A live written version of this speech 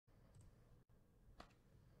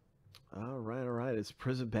All right, all right. It's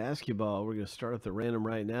Prizm basketball. We're going to start up the random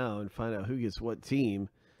right now and find out who gets what team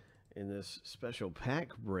in this special pack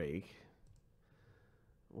break.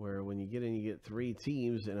 Where when you get in, you get 3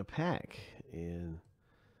 teams in a pack. And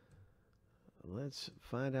let's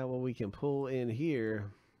find out what we can pull in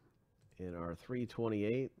here in our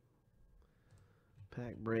 328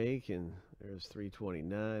 pack break. And there's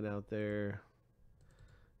 329 out there.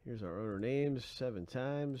 Here's our owner names 7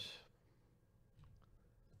 times.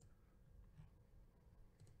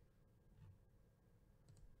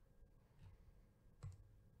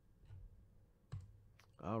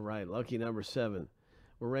 All right, lucky number 7.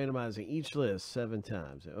 We're randomizing each list 7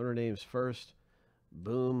 times. The owner names first,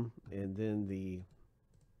 boom, and then the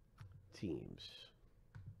teams.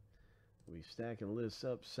 We stacking lists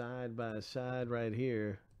up side by side right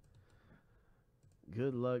here.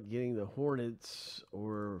 Good luck getting the Hornets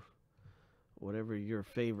or whatever your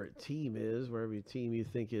favorite team is, wherever your team you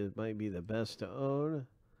think it might be the best to own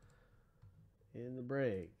in the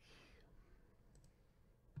break.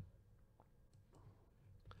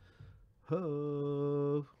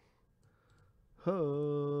 Ho,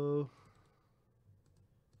 ho.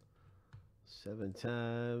 7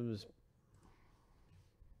 times.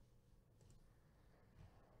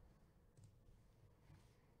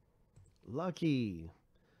 Lucky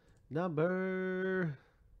number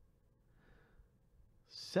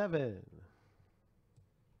 7.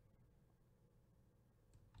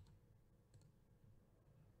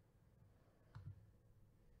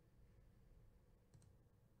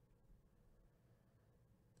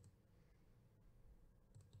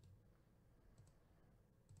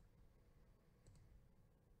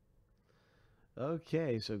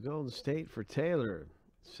 Okay, so Golden State for Taylor.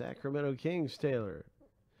 Sacramento Kings, Taylor.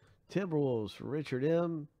 Timberwolves for Richard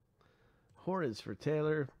M. Hornets for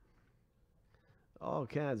Taylor. All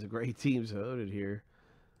kinds of great teams voted here.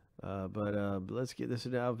 But let's get this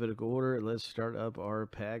in alphabetical order. Let's start up our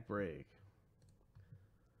pack break.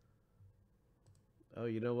 Oh,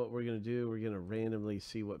 you know what we're going to do? We're going to randomly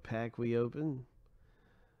see what pack we open.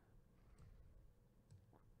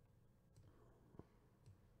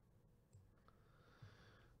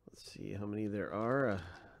 Let's see how many there are.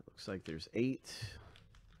 Looks like there's 8.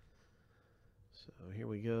 So here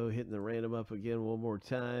we go, hitting the random up again one more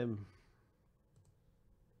time.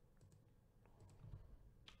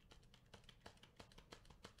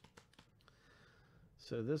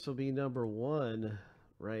 So this will be number 1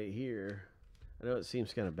 right here. I know it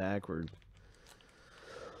seems kind of backward.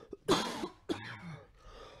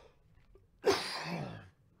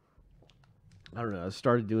 I don't know. I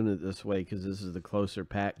started doing it this way because this is the closer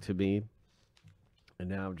pack to me. And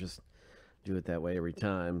now I'm just do it that way every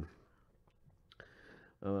time.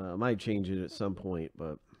 I might change it at some point,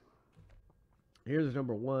 but here's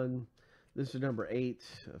number 1. This is number 8.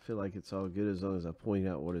 I feel like it's all good as long as I point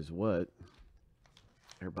out what is what.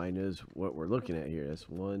 Everybody knows what we're looking at here. That's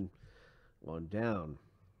one down.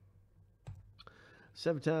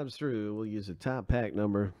 7 times through, we'll use the top pack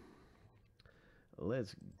number.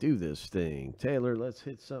 Let's do this thing. Taylor, let's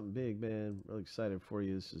hit something big, man. Really excited for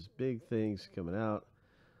you. This is big things coming out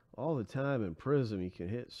all the time in Prizm. You can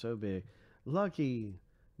hit so big. Lucky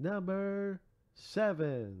number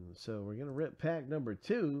 7. So we're going to rip pack number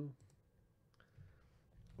 2,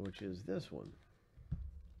 which is this one.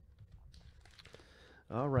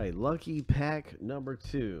 All right, lucky pack number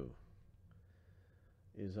 2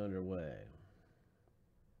 is underway.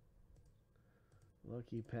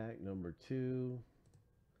 Lucky pack number 2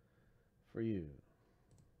 for you.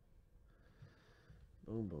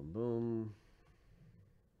 Boom, boom, boom.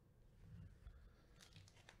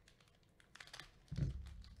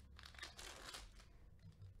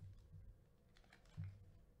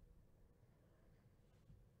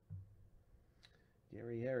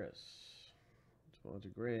 Gary Harris.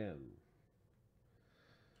 200 grand.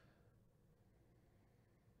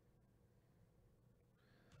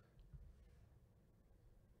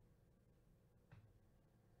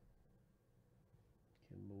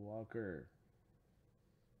 Kemba Walker.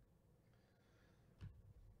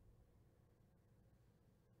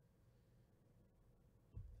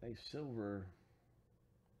 Nice silver.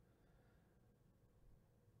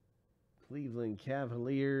 Cleveland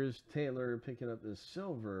Cavaliers. Taylor picking up the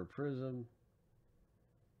silver Prizm.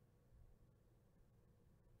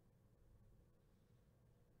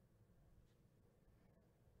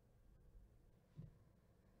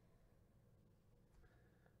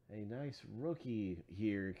 A nice rookie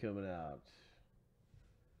here coming out.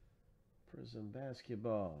 Prizm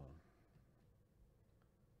basketball.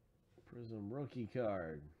 Prizm rookie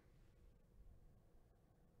card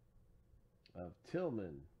of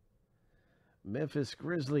Tillman. Memphis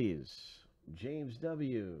Grizzlies. James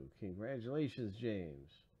W. Congratulations, James.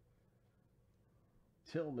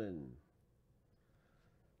 Tillman.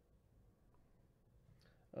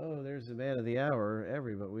 Oh, there's the man of the hour.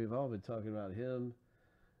 But we've all been talking about him.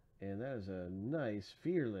 And that is a nice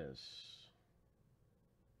Fearless.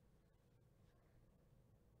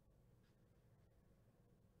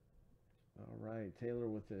 All right, Taylor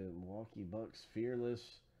with the Milwaukee Bucks Fearless.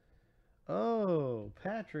 Oh,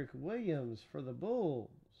 Patrick Williams for the Bulls.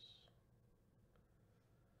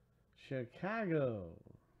 Chicago.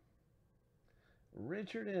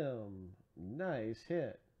 Richard M. Nice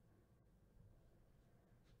hit.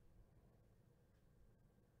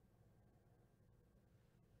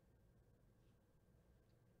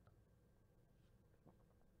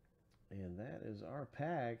 And that is our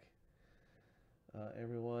pack,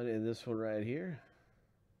 everyone. And this one right here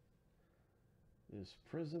is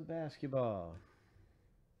Prizm Basketball.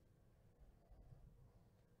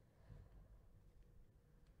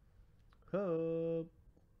 Ho!